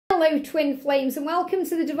Hello twin flames, and welcome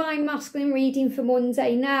to the Divine Masculine reading for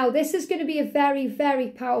Monday. Now this is going to be a very, very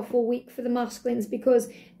powerful week for the masculines because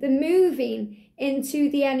they're moving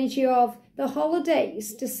into the energy of the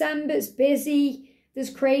holidays. December's busy,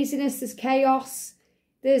 there's craziness, there's chaos,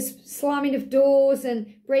 there's slamming of doors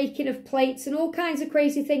and breaking of plates and all kinds of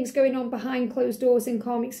crazy things going on behind closed doors in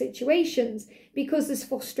karmic situations because there's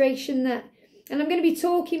frustration there. And I'm going to be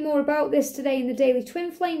talking more about this today in the daily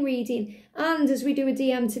twin flame reading and as we do a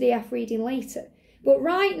DM to DF reading later. But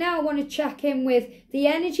right now I want to check in with the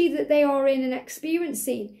energy that they are in and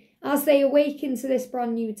experiencing as they awaken to this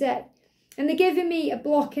brand new day. And they're giving me a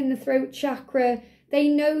block in the throat chakra. They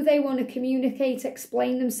know they want to communicate,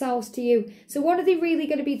 explain themselves to you. So what are they really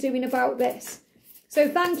going to be doing about this? So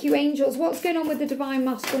thank you, angels. What's going on with the divine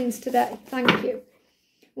masculines today? Thank you.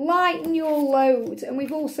 Lighten your load. And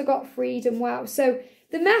we've also got freedom. Wow. So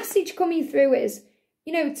the message coming through is,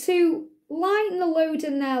 to lighten the load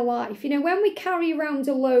in their life. When we carry around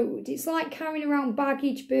a load, it's like carrying around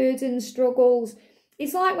baggage, burdens, struggles.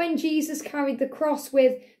 It's like when Jesus carried the cross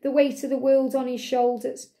with the weight of the world on his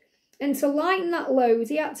shoulders. And to lighten that load,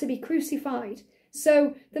 he had to be crucified.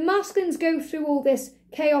 So the masculines go through all this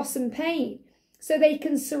chaos and pain so they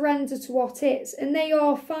can surrender to what is. And they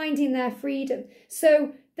are finding their freedom.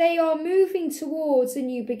 So they are moving towards a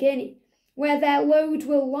new beginning where their load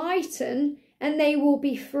will lighten and they will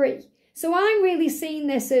be free. So I'm really seeing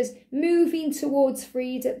this as moving towards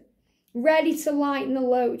freedom, ready to lighten the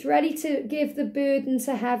load, ready to give the burden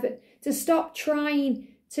to heaven, to stop trying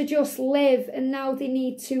to just live and now they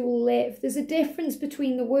need to live. There's a difference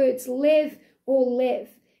between the words live or live.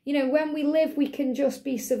 When we live, we can just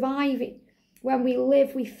be surviving. When we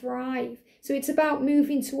live, we thrive. So it's about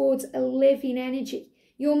moving towards a living energy.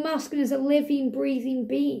 Your masculine is a living, breathing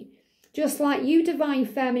being. Just like you, divine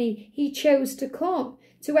feminine, he chose to come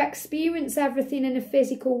to experience everything in a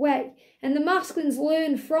physical way. And the masculines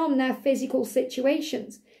learn from their physical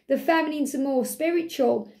situations. The feminines are more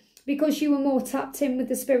spiritual because you are more tapped in with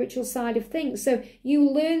the spiritual side of things. So you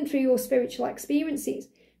learn through your spiritual experiences.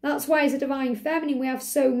 That's why as a divine feminine, we have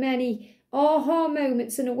so many aha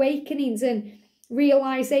moments and awakenings and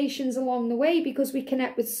realizations along the way because we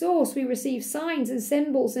connect with source. We receive signs and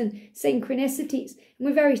symbols and synchronicities. And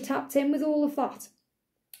we're very tapped in with all of that.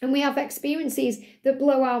 And we have experiences that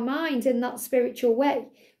blow our mind in that spiritual way.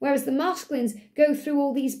 Whereas the masculines go through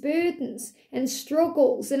all these burdens and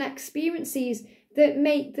struggles and experiences that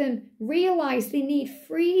make them realize they need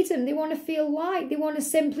freedom. They want to feel light. They want to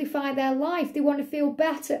simplify their life. They want to feel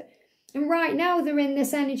better. And right now they're in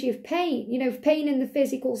this energy of pain, pain in the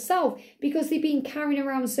physical self because they've been carrying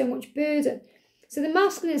around so much burden. So the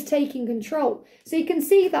masculine is taking control. So you can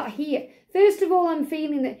see that here. First of all, I'm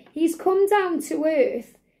feeling that he's come down to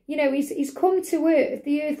earth. He's come to earth,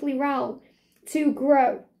 the earthly realm, to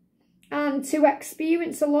grow and to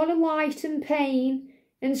experience a lot of light and pain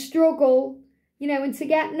and struggle, and to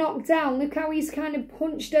get knocked down. Look how he's kind of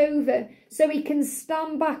punched over so he can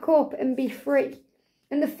stand back up and be free.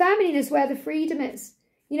 And the feminine is where the freedom is.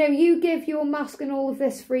 You give your masculine all of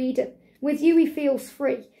this freedom. With you, he feels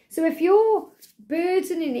free. So if you're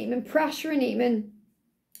burdening him and pressuring him and,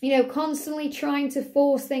 constantly trying to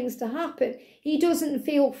force things to happen, he doesn't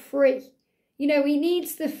feel free. He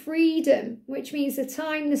needs the freedom, which means the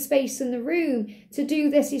time, the space and the room to do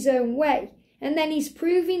this his own way. And then he's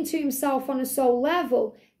proving to himself on a soul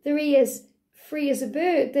level that he is free as a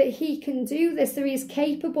bird, that he can do this, that he is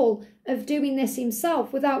capable of doing this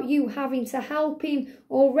himself without you having to help him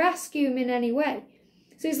or rescue him in any way.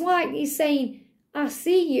 So it's like he's saying, I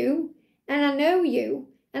see you and I know you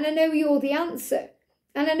and I know you're the answer.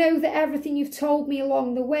 And I know that everything you've told me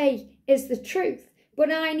along the way is the truth.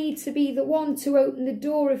 But I need to be the one to open the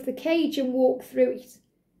door of the cage and walk through it.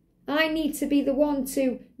 I need to be the one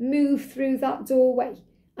to move through that doorway.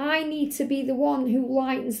 I need to be the one who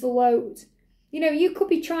lightens the load. You could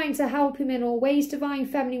be trying to help him in all ways, divine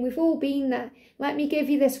feminine. We've all been there. Let me give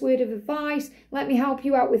you this word of advice. Let me help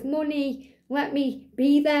you out with money. Let me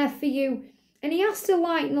be there for you. And he has to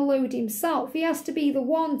lighten the load himself. He has to be the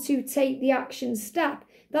one to take the action step.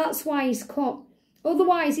 That's why he's come.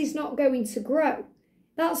 Otherwise, he's not going to grow.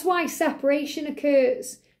 That's why separation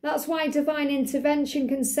occurs. That's why divine intervention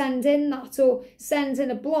can send in that or send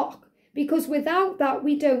in a block. Because without that,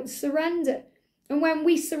 we don't surrender. And when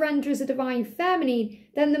we surrender as a divine feminine,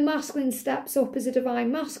 then the masculine steps up as a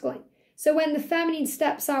divine masculine. So when the feminine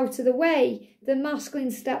steps out of the way, the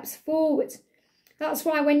masculine steps forward. That's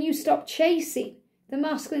why when you stop chasing, the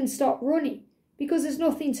masculine stop running. Because there's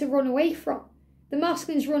nothing to run away from. The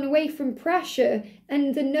masculines run away from pressure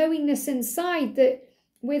and the knowingness inside that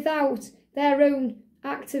without their own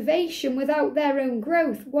activation without their own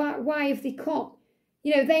growth. Why have they come?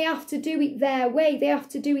 You know, they have to do it their way. They have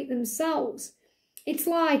to do it themselves. It's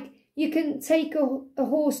like you can take a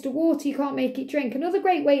horse to water, you can't make it drink. Another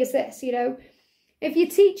great way is this, you know, if you're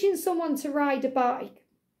teaching someone to ride a bike,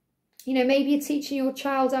 you know, maybe you're teaching your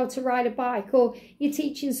child how to ride a bike, or you're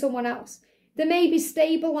teaching someone else. There may be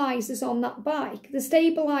stabilizers on that bike. The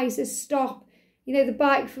stabilizers stop, you know, the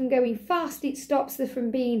bike from going fast. It stops them from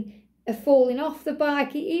being falling off the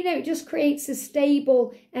bike. You know, it just creates a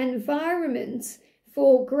stable environment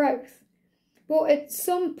for growth. But at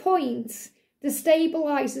some point, the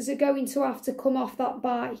stabilizers are going to have to come off that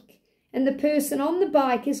bike, and the person on the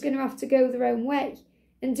bike is going to have to go their own way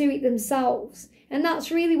and do it themselves. And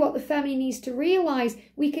that's really what the feminine needs to realise.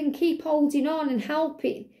 We can keep holding on and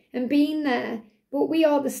helping and being there, but we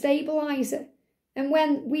are the stabiliser. And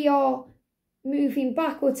when we are moving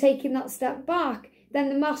back or taking that step back, then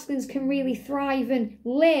the masculines can really thrive and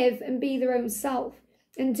live and be their own self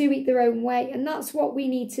and do it their own way. And that's what we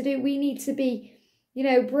need to do. We need to be, you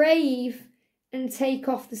know, brave and take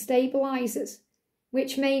off the stabilisers,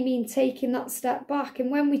 which may mean taking that step back.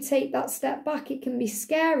 And when we take that step back, it can be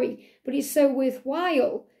scary, but it's so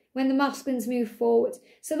worthwhile when the masculines move forward.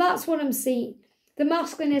 So that's what I'm seeing. The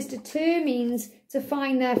masculine is determined to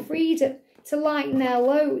find their freedom, to lighten their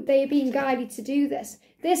load. They are being guided to do this.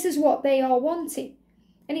 This is what they are wanting.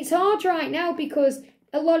 And it's hard right now because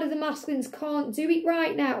a lot of the masculines can't do it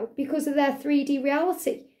right now because of their 3D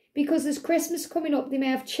reality. Because there's Christmas coming up, they may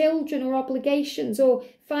have children or obligations or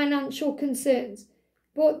financial concerns.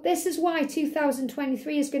 But this is why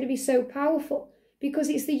 2023 is going to be so powerful, because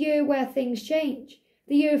it's the year where things change,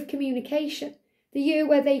 the year of communication, the year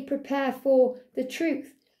where they prepare for the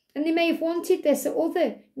truth. And they may have wanted this at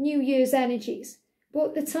other New Year's energies,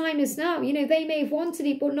 but the time is now. You know, they may have wanted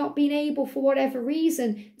it but not been able for whatever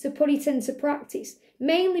reason to put it into practice,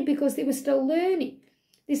 mainly because they were still learning.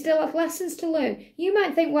 They still have lessons to learn. You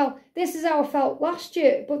might think, well, this is how I felt last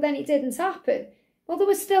year, but then it didn't happen. Well, there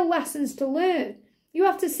were still lessons to learn. You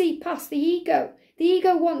have to see past the ego. The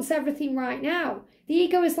ego wants everything right now. The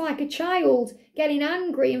ego is like a child getting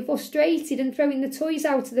angry and frustrated and throwing the toys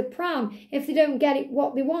out of the pram if they don't get it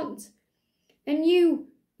what they want. And you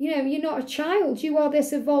know, you're not a child. You are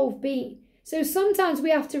this evolved being. So sometimes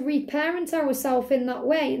we have to reparent ourselves in that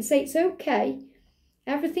way and say, it's okay.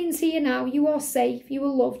 Everything's here now. You are safe. You are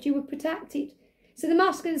loved. You are protected. So the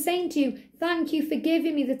masculine is saying to you, thank you for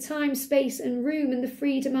giving me the time, space and room and the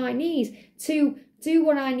freedom I need to do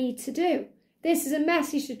what I need to do. This is a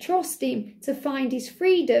message to trust him, to find his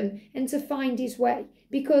freedom and to find his way.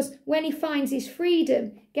 Because when he finds his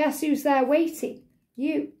freedom, guess who's there waiting?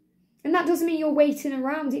 You. And that doesn't mean you're waiting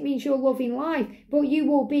around. It means you're loving life. But you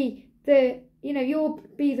will be you'll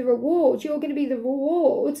be the reward. You're going to be the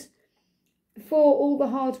reward for all the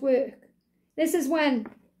hard work. This is when,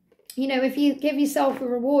 you know, if you give yourself a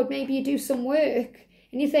reward, maybe you do some work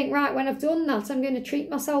and you think, right, when I've done that, I'm going to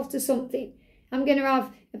treat myself to something. I'm going to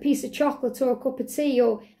have a piece of chocolate or a cup of tea,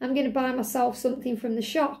 or I'm going to buy myself something from the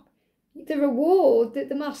shop. The reward that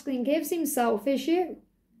the masculine gives himself is you.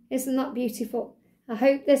 Isn't that beautiful? I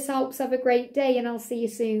hope this helps. Have a great day and I'll see you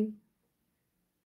soon.